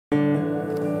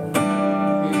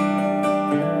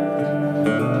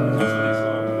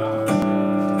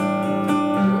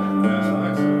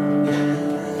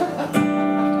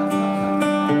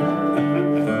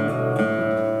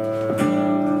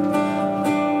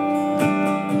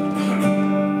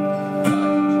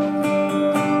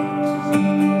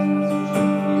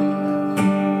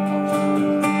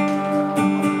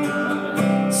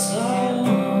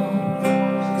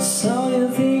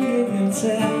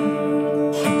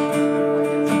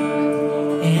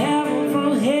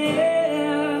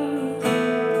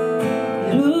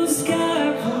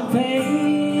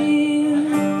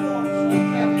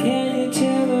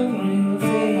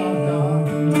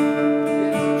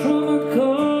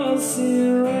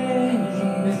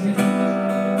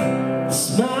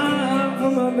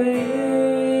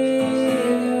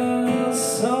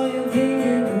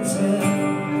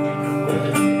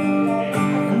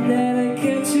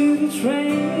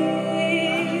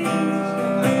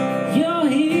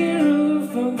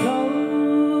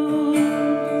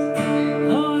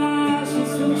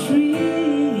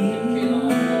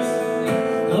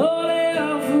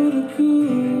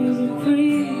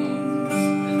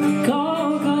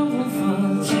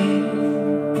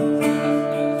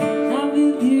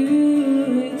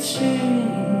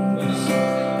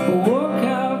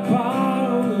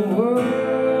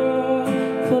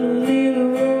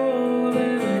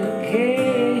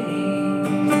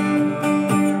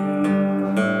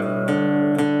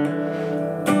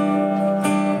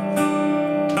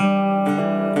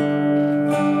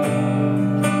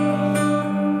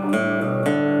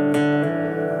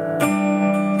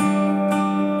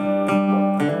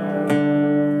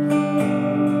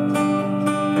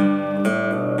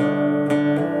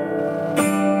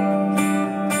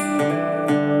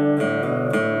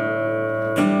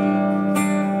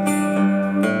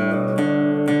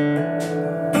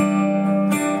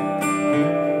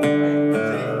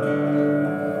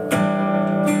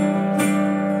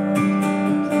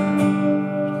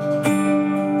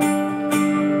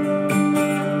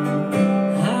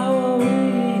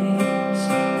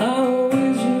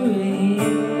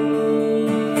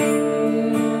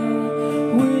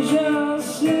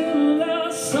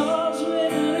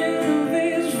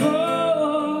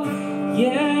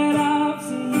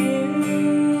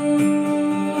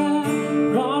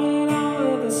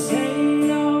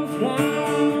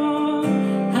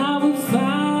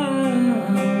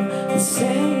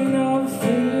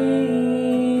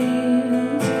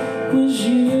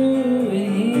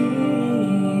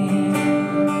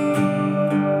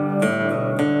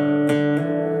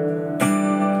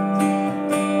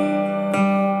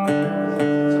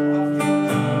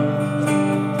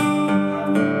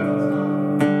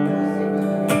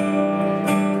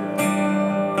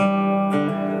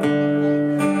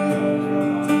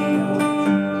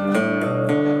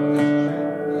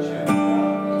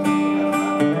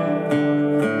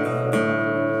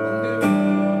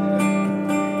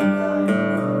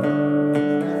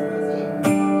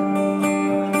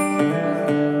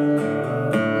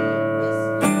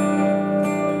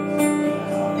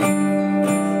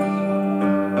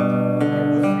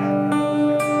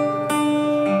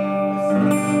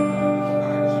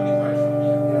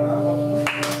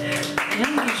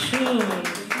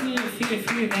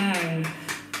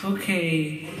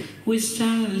Okay, we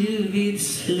start a little bit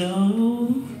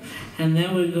slow, and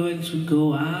then we're going to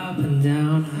go up and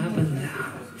down, up and down.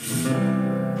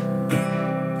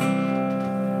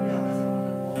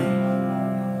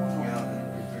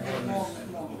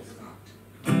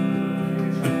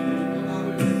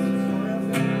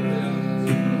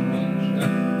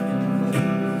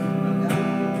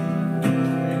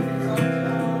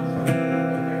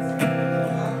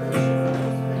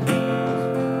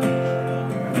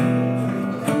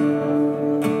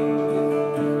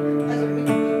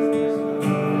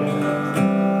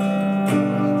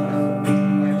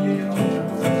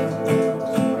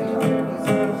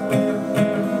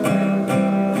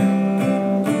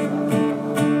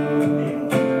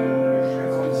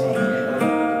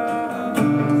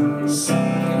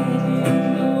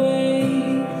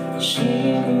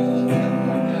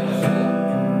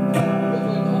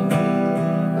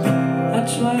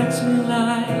 Attracts me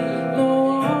like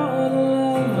no other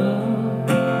lover.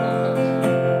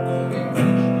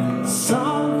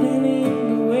 Something in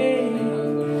the way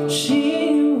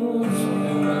she moves me.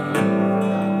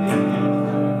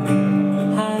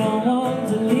 I don't want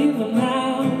to leave her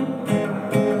now.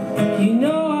 You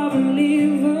know I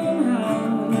believe her now.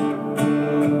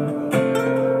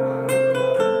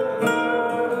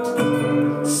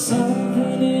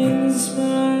 Something in the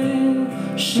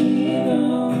smile she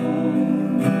knows.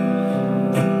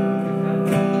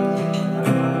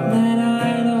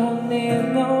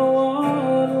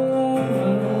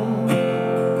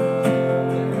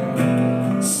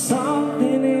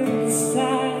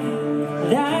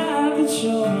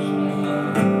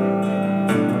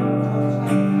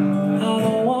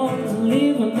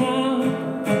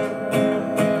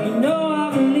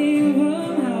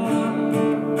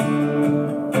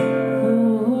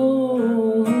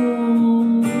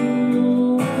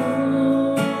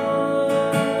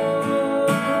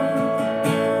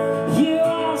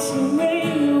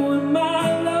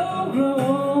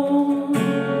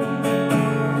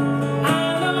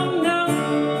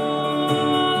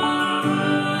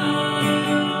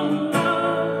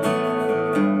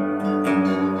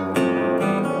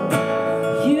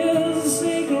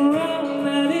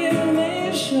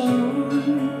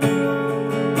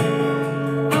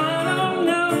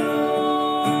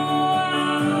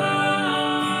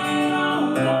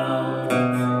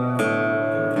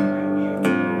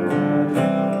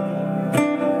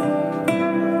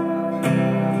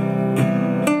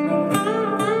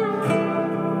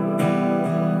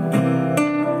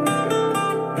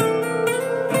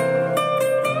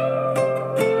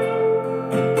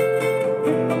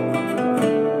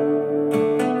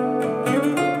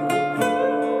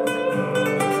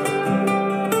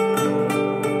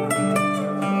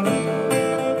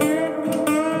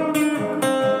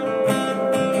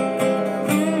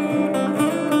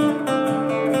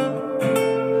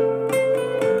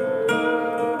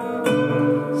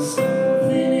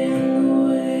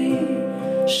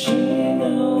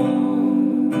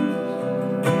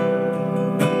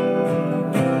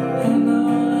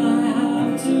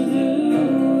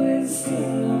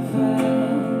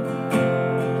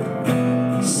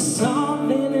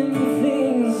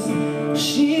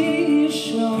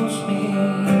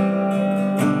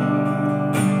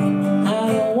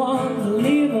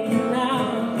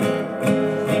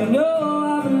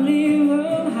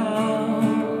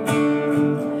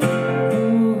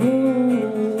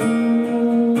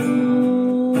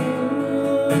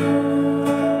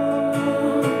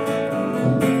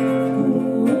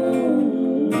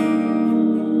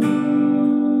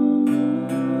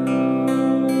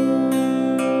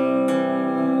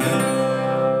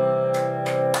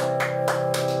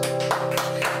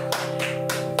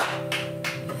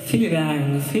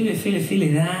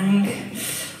 Vielen Dank.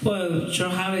 Well,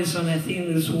 George Harrison, I think,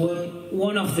 is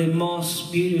one of the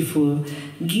most beautiful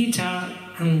guitar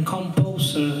and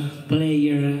composer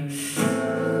player.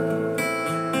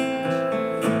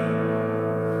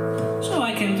 So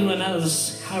I can do another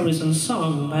Harrison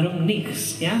song, but on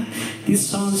Nick's, yeah? This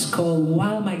song is called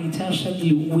While My Guitar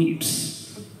Gently Weeps.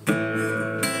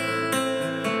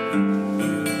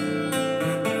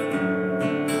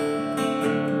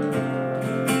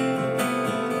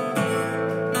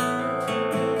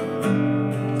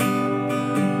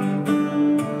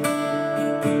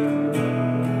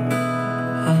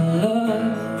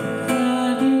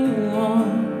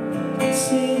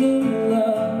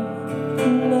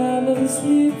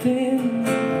 Sleeping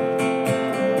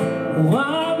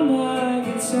while my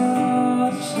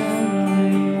guitar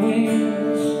gently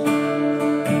weeps.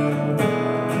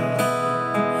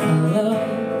 I love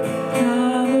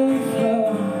how the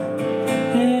floor,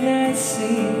 and I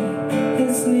see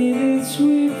it's needed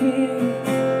sweeping.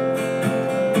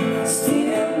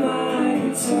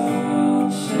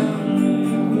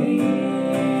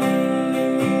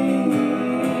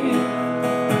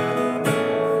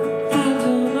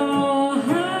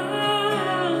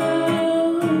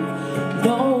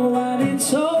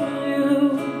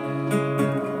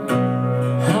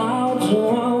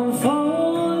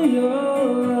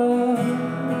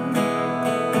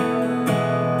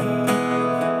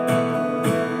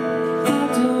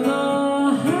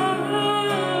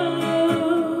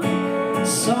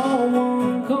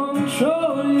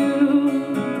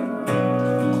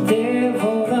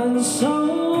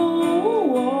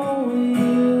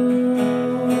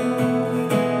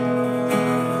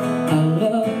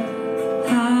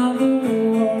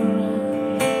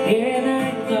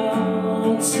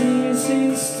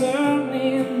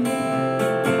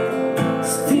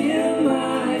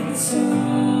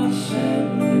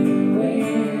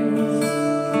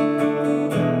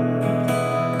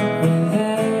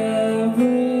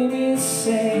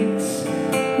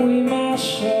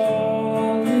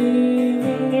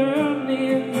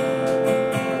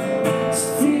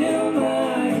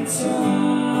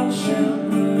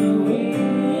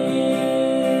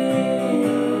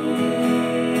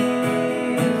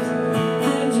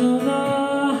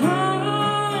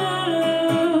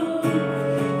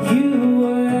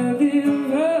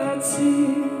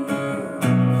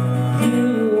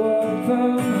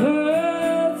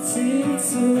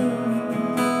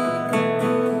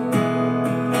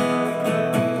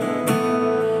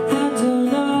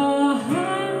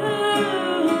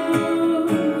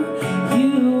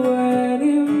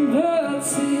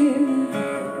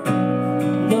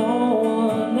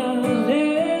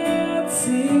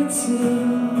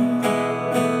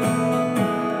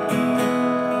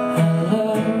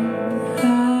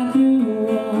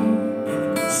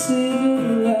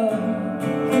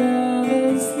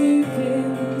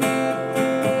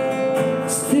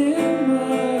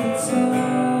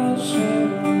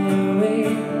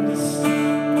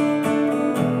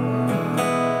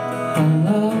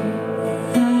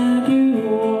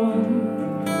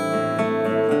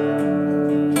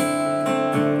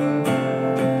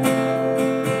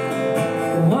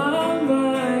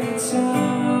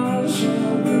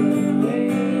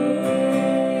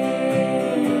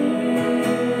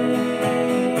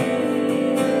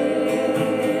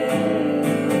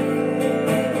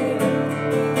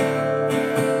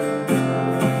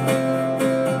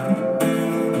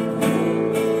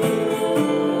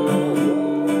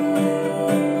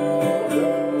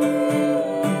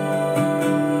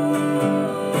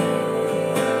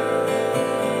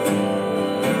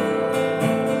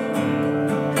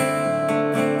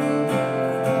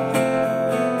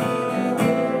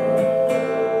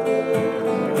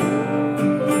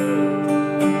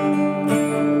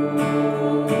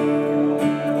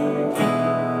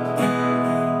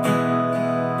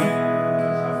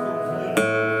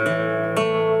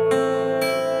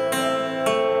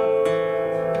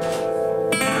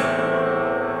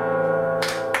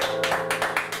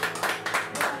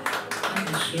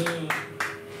 Sure.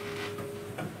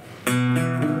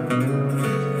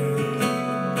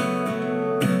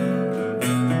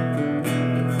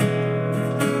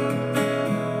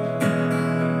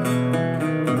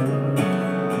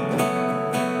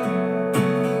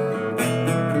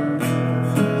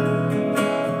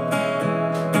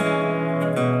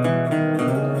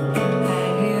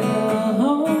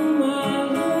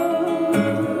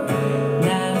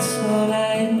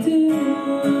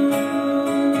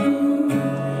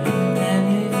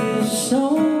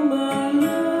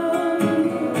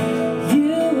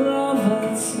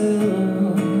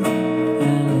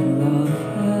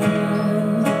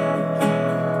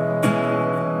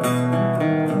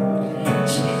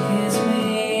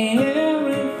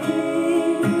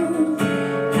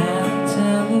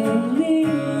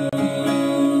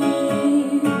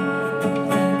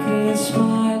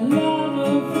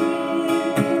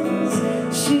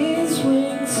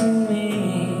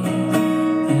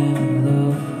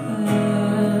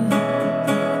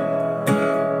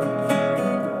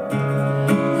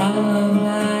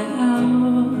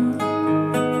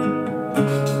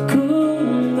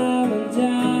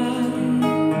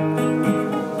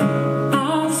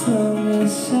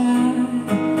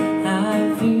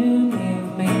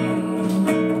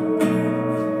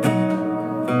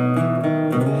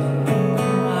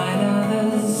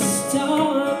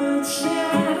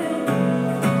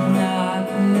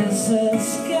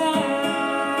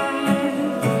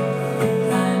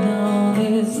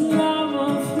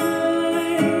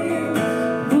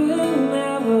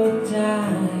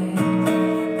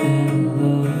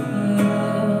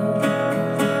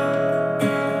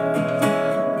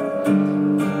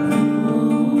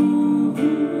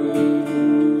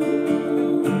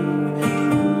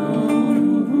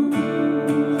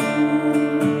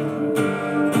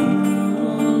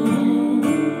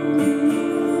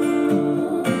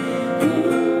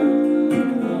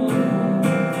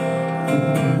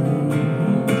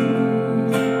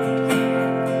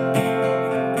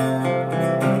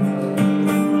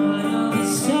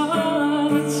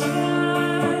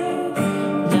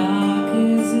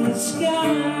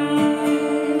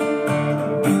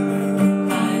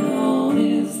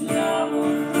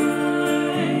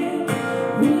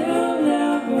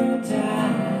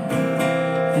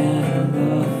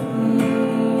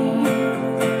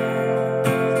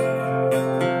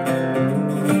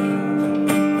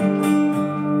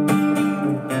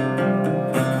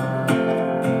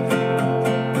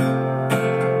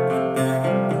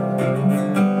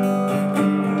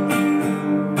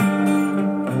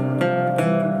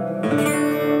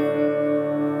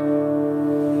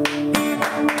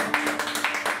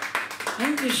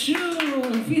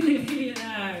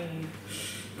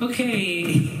 Okay,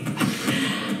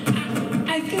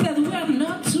 I think that we are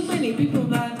not too many people,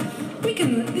 but we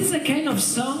can. This is a kind of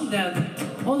song that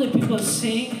all the people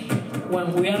sing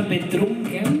when we are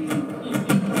betrunken.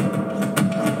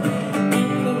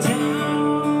 In the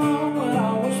town where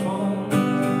I was born,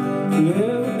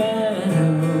 little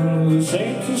man was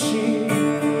safe to see,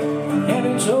 and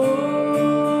it's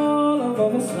all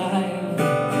about his life,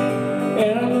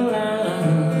 and the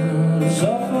land is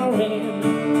suffering.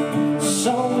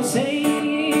 So we say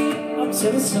up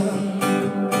to the sun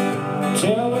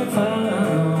till we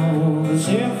found a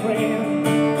safe friend,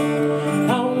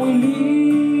 and we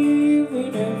live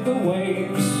within the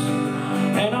waves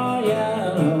and our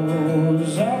yellow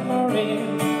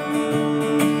submarine.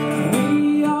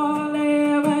 We all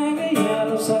live in a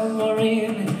yellow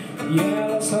submarine,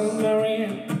 yellow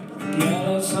submarine,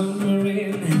 yellow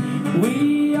submarine.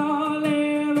 We all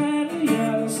live in a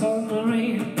yellow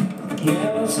submarine,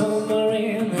 yellow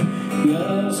submarine,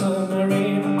 yellow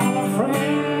submarine. All our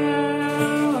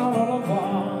friends are all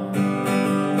aboard,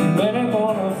 many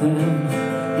more of them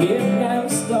live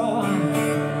next door,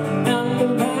 and the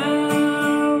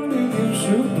band begins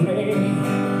to play.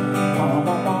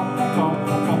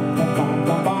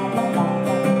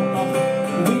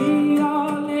 We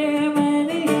all live in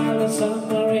a yellow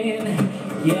submarine,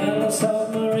 yellow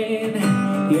submarine,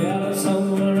 yellow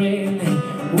submarine.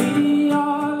 We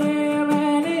all live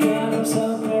in a yellow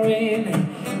submarine,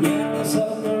 yellow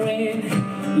submarine,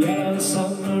 yellow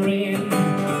submarine.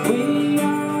 We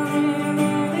are in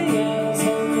a yellow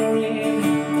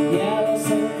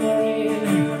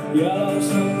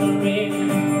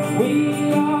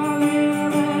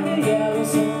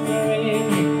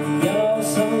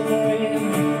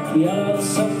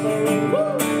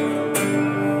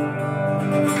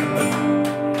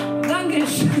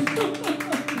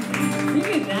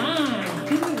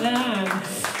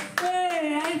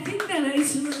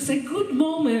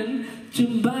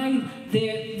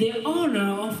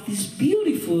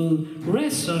beautiful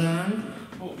restaurant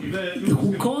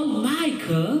who called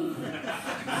Michael.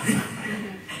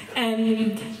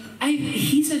 And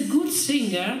he's a good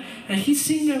singer, and he's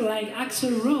singer like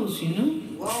Axel Rose, you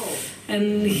know? Wow.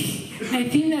 And I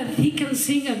think that he can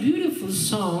sing a beautiful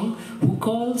song who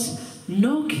calls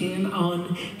Knocking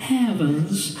on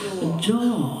Heaven's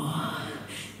Door.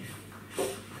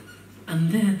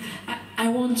 And then I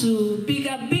want to big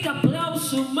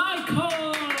applause to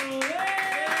Michael!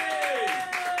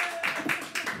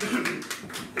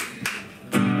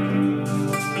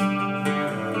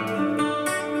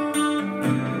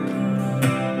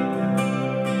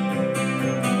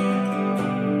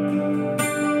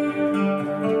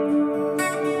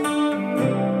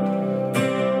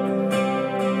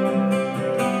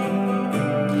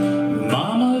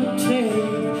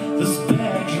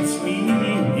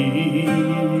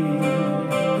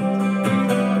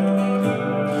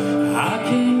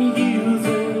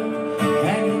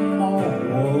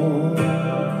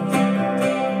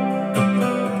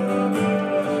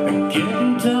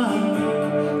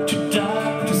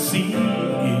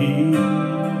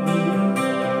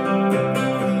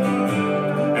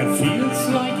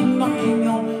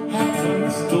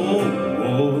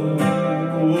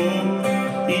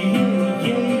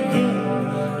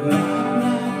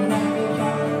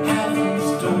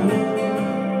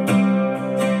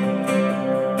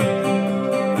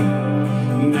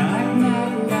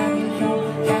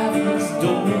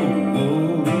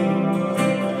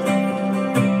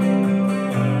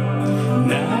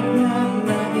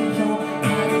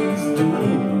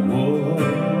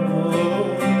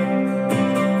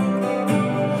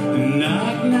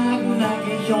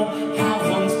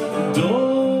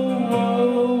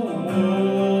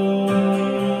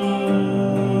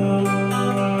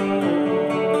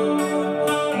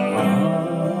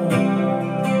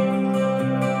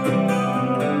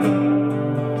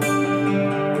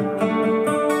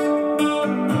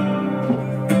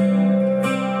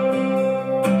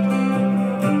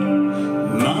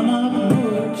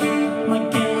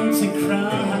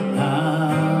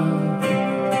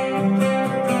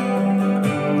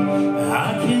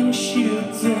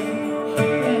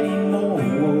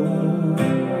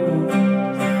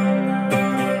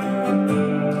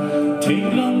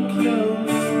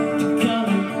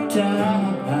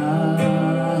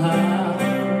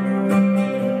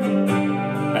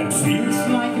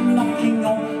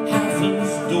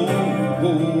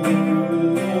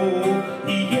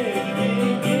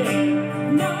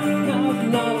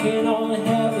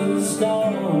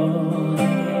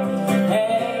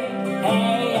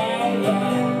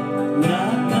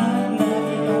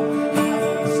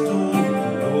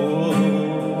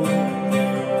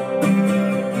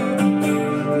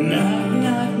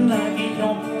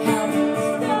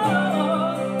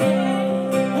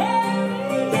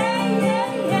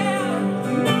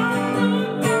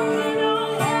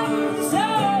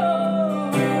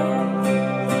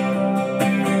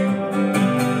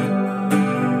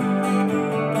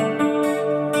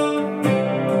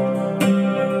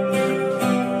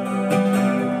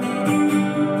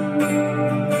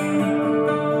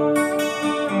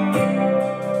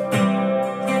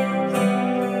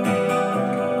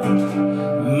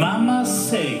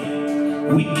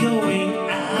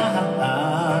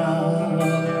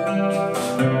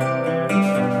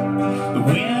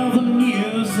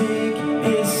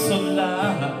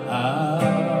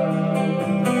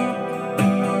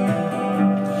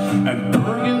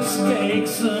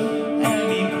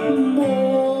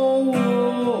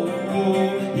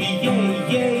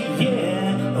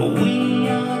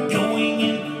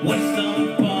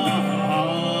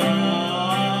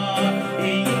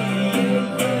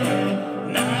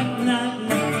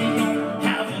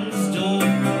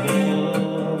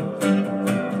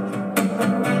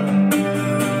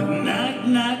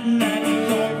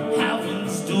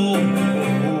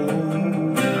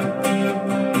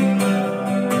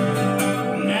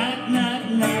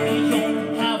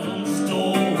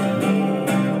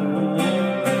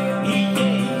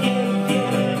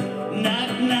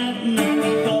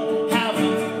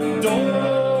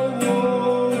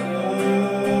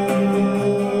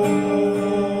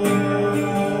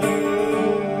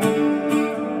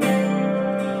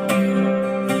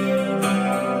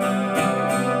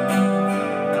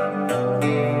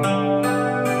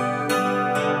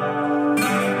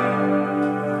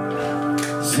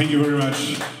 Thank you very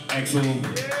much, Axel.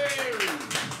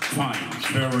 Fine,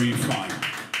 very fine.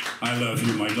 I love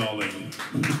you, my darling.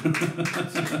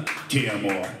 Te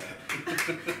amo.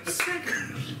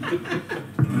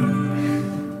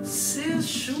 C'est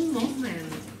chaud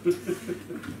moment.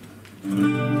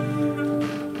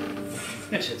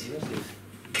 Ja, schätze ich, was ist.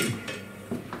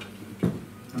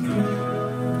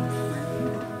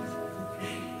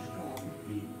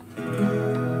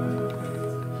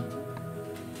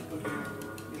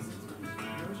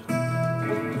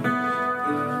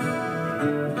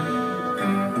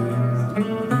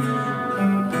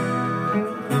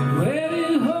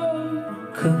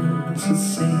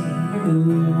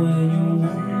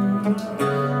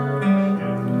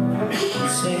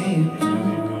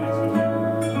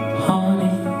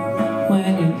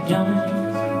 Don't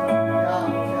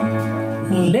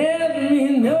let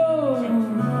me know,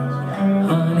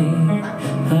 honey,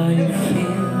 how you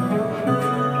feel.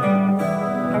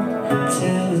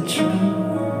 Tell the truth,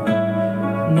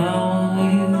 now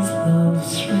is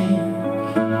love's ring.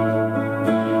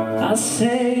 I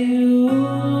say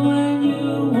when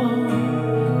you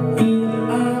want, you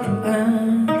are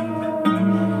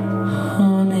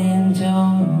honey,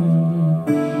 don't.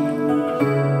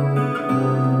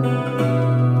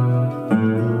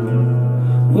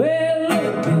 Well,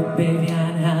 look, baby,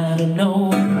 I don't know.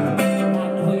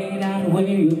 Not the way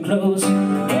you close.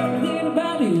 Everything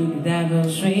about you that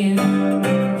goes straight.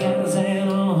 Can't say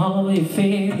on how you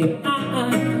feel. You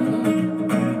honey,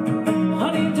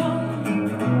 don't.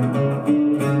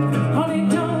 Honey,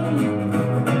 don't.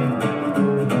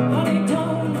 Honey,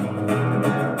 don't.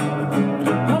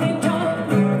 Honey, don't.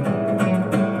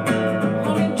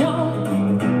 Honey,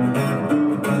 don't.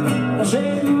 I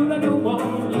say you like you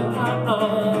want you.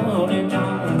 Honey,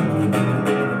 don't.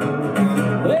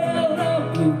 Well,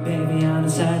 love you, baby, on a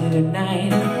Saturday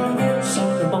night.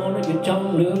 Sunday morning, you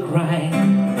don't look right.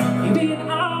 You've been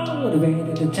all the way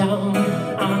to the town.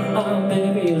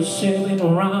 Baby, you're sitting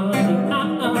around.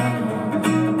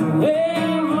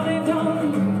 Well, honey, don't.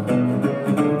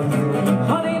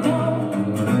 Honey, don't.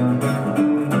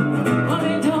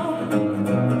 Honey, don't.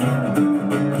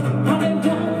 Honey,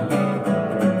 don't.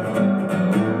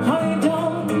 Honey,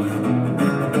 don't.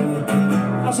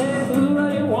 I said, who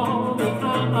do you want me?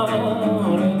 Honey, don't.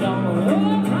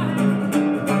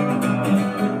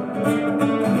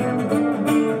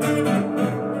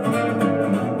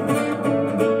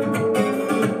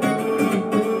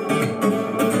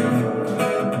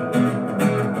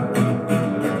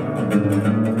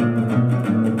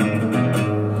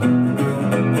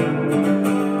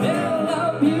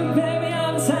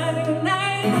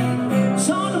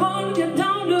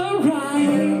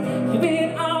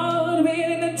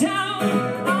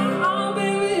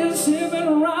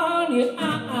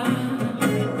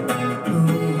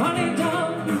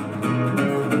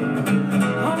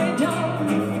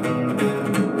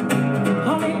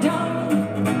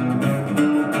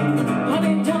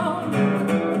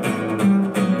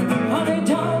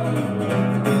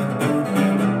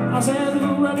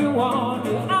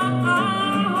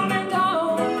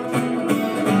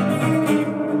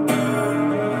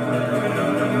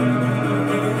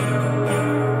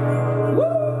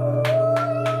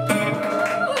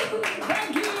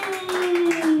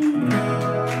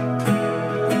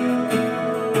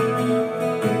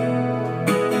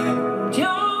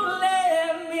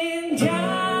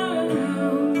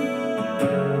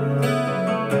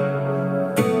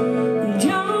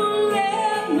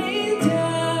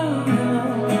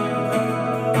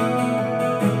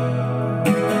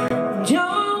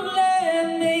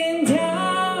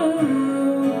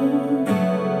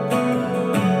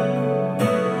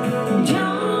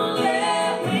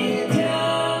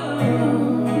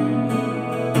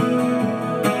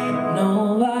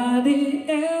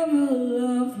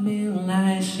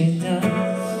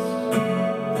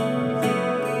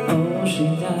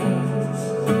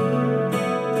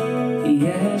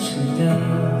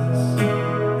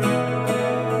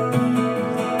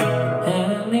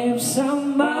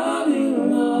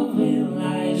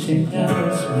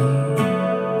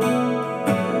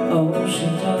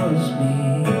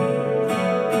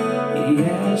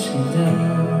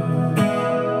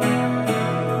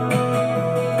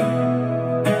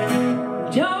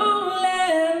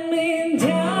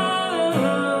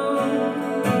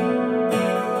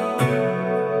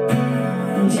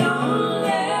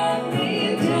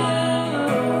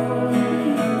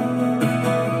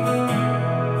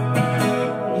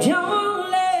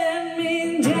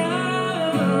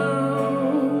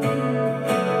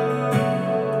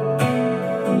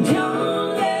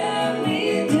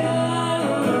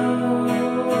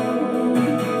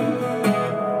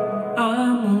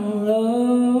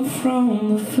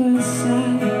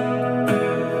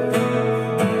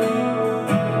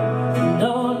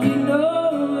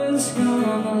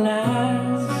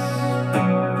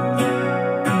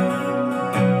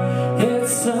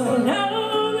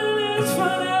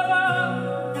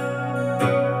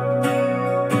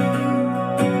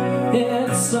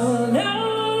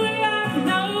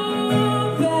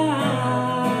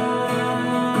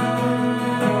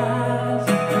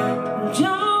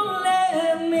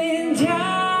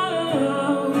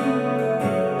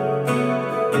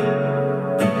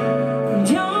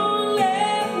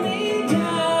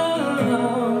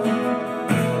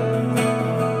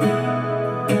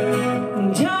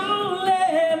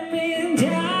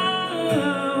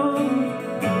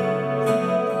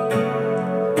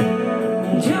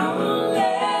 Don't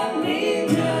let me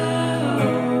down.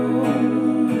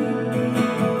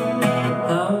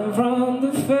 I'm from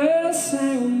the first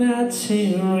time that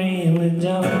she really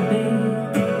done me.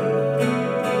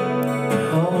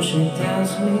 Oh, she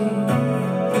tells me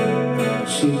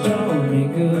she done me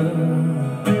good.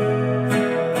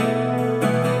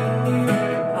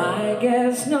 I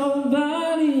guess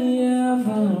nobody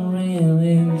ever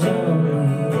really done me.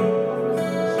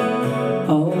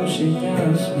 Oh, she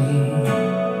tells me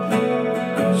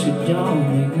she done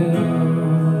me good.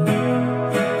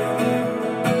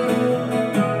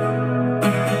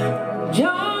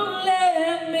 Don't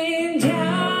let me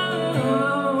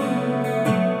down.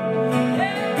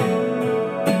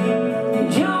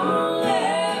 Don't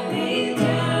let me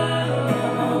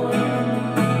down.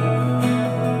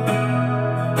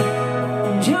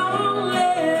 Don't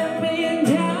let me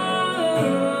down.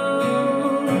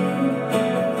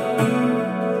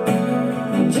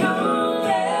 Don't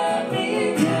let me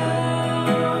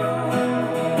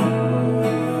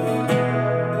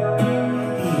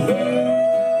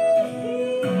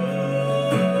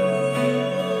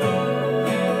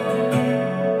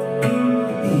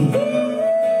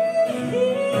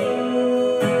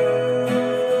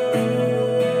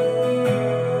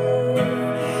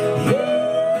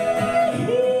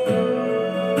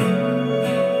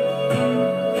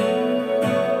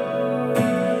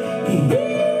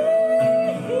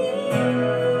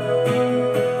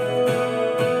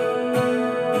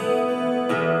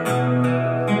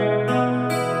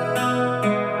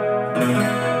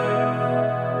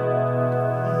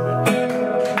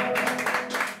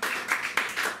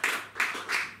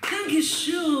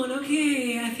Scheune.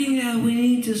 Okay, I think that we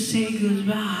need to say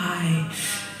goodbye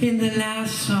in the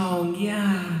last song.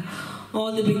 Yeah,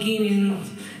 all the beginning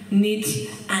needs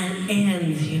an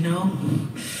end, you know.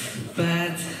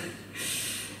 But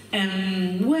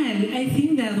well, I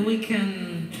think that we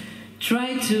can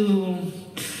try to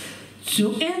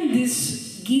end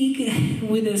this gig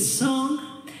with a song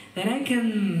that we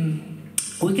can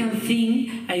think.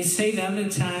 I say the other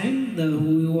time that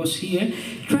we was here,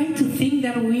 try to think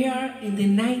that we are in the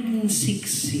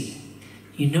 1960s,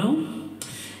 you know?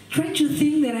 Try to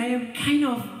think that I am kind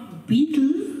of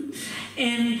Beatle,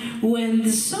 and when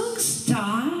the song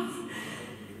starts,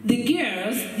 the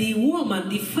girls, the woman,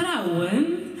 the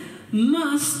Frauen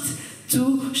must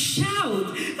to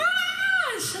shout,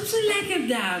 ah, something like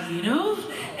that, you know?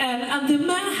 And the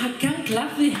man can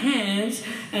clap the hands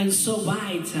and so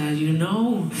vital, you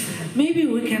know? Maybe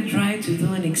we can try to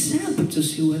do an example to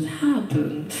see what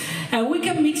happened. And we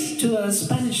can mix to a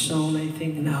Spanish song, I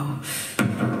think, now.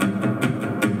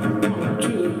 1,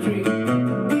 2, 3.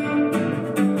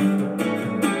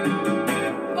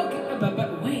 Okay,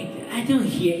 but wait, I don't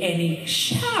hear any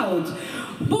shout.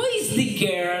 Boys the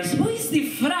girls, boys the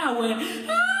Frauen.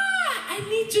 Ah, I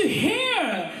need to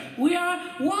hear. We are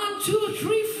 1, 2,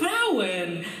 3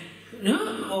 Frauen.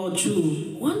 No? Or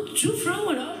 2. 1, 2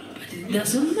 Frauen. Oh, but it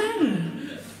doesn't matter.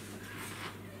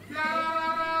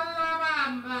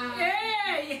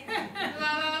 Hey!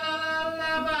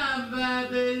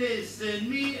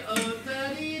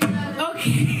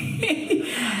 Okay.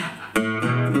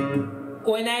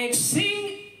 When I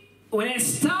sing, when I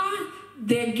start,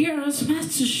 the girls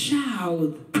must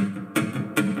shout.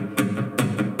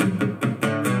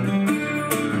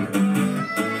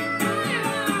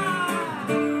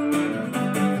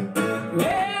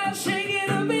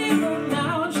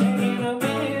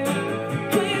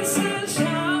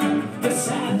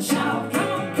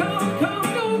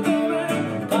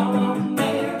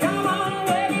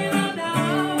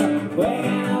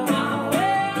 We're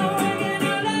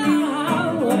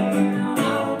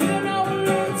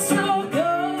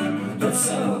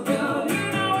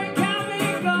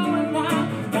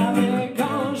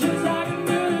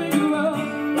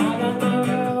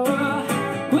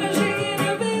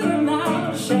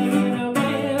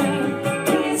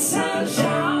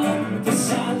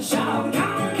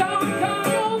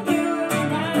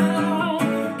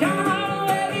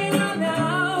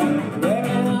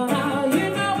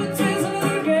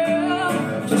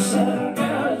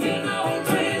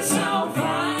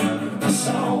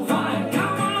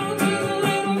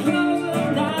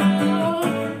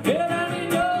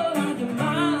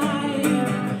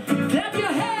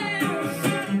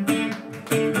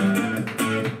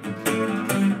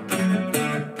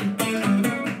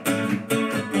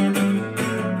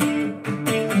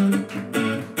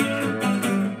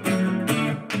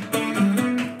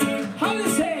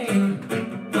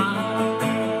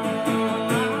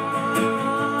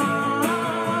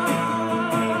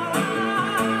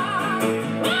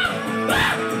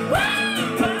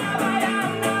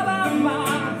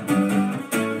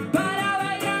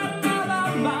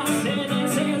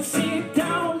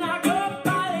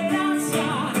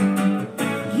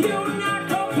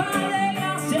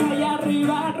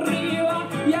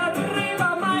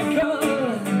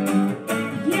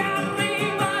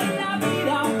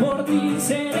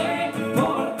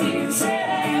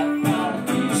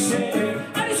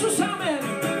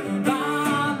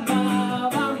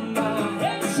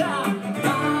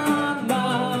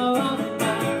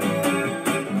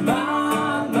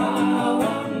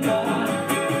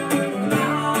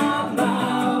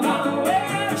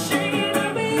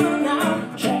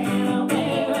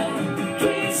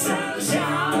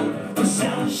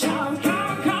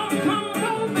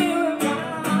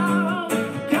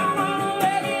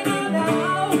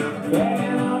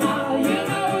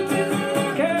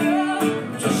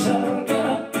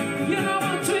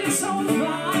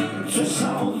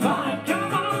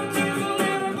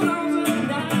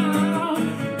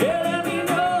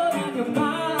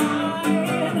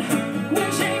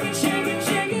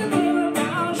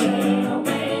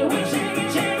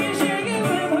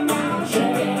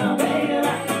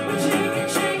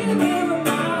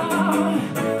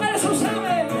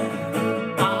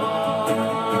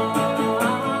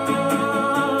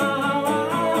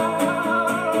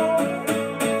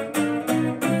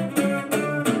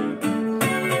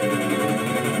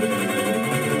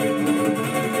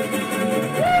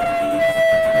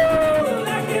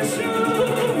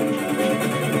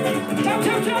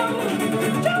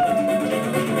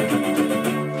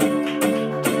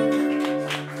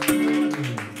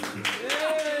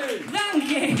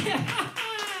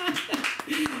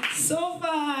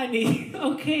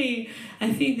okay,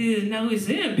 I think this now is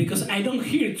it because I don't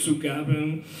hear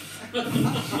Zugabe.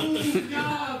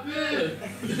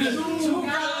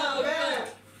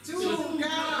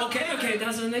 Okay,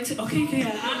 that's the next. Okay,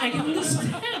 I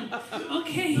understand.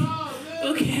 Okay,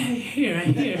 I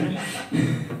hear.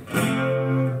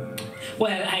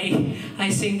 Well, I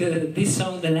sang this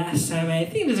song the last time. I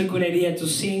think it's a good idea to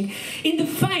sing. In the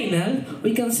final,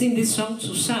 we can sing this song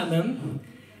to Simon.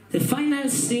 The final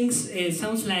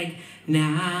sounds like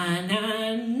na na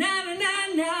na na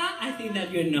na na. I think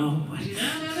that you know.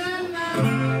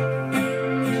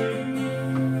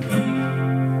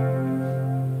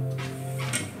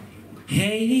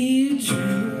 Hey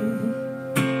Jude,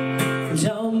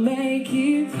 don't make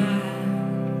it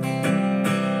bad.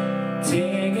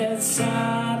 Take a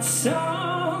sad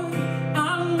song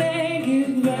and make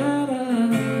it better.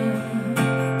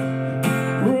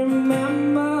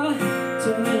 Remember to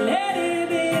let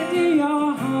it into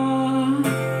your heart.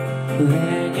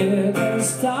 Then you can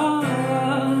start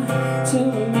to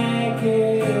make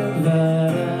it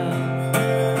better.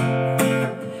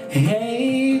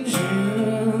 Hey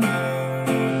Jude,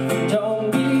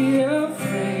 don't be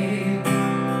afraid.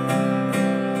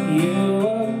 You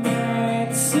were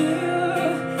meant to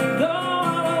go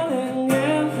on and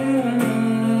get there.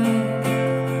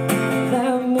 The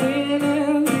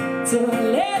minute to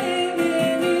let it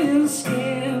in your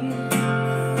skin,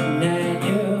 then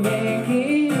you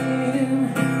begin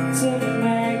to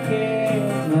make it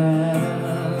better.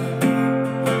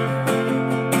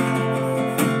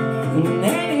 And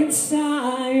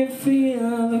anytime you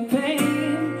feel the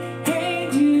pain, hey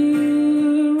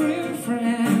dear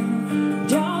friend,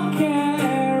 don't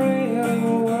carry the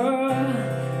world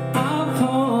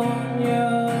upon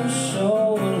your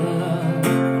shoulder.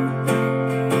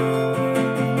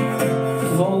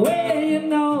 For when you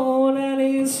know that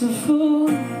it's a fool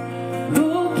who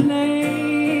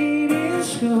played his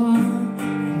score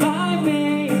by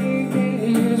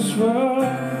making this world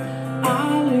a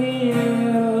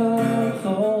little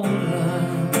colder.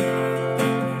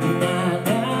 Na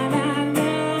na na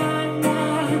na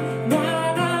na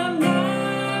na na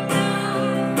na.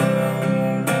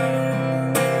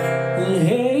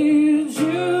 Hey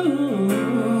Jude,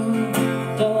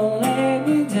 don't let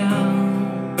me down.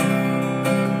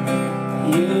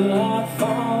 You are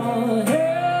falling,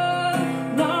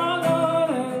 not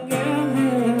gonna get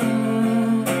here.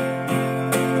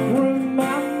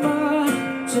 Remember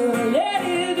to let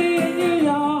it in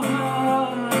your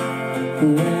heart.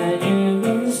 Then you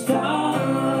can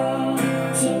start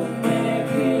to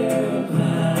make it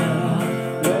better.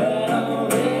 Better,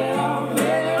 better,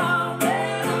 better,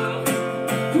 better.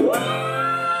 Whoa!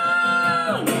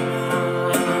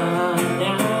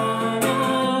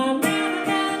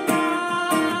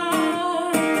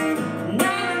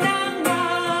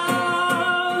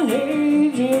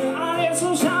 Hey Jude, adesso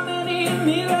siamo in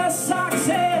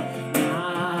 1900.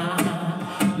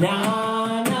 Na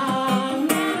na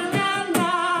na na na,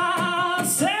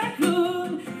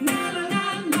 second na na na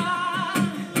na.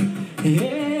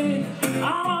 Hey, I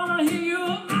wanna hear you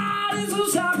adesso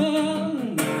siamo.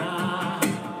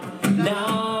 Na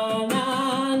na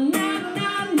na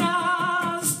na na,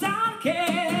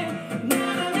 starclub, na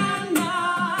na na na.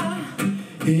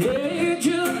 Hey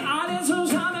Jude, adesso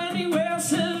siamo anywhere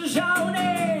since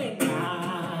Scheune.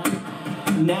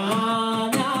 Na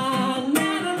na na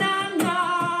na na na,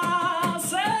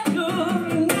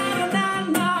 second na na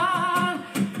na.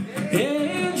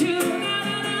 Hey Jude, na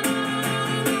na na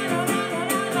na na na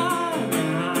na na.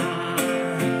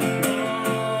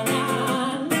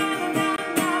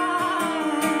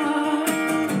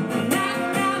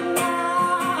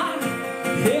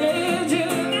 Hey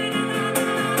Jude.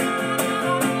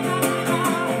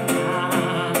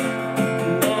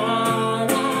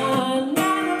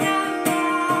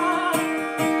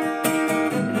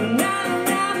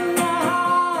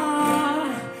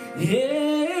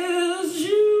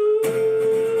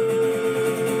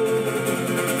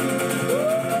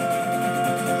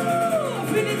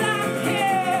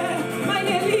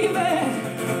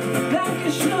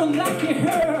 Danke,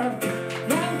 her,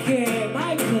 danke,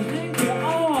 Michael, thank you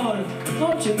all,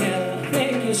 altogether,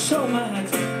 thank you so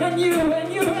much, and you,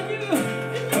 and you, and you, and you.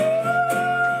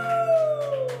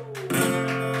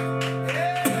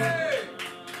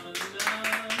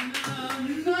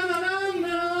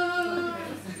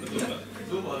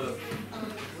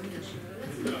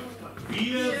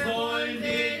 Wir wollen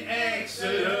den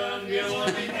Axel hören, wir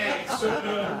wollen den Axel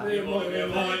hören, wir wollen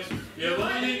den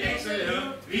Axel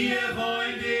hören, wir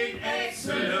wollen den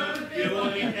Axel hören, wir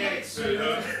wollen den Axel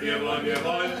hören, wir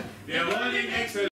wollen den Axel hören.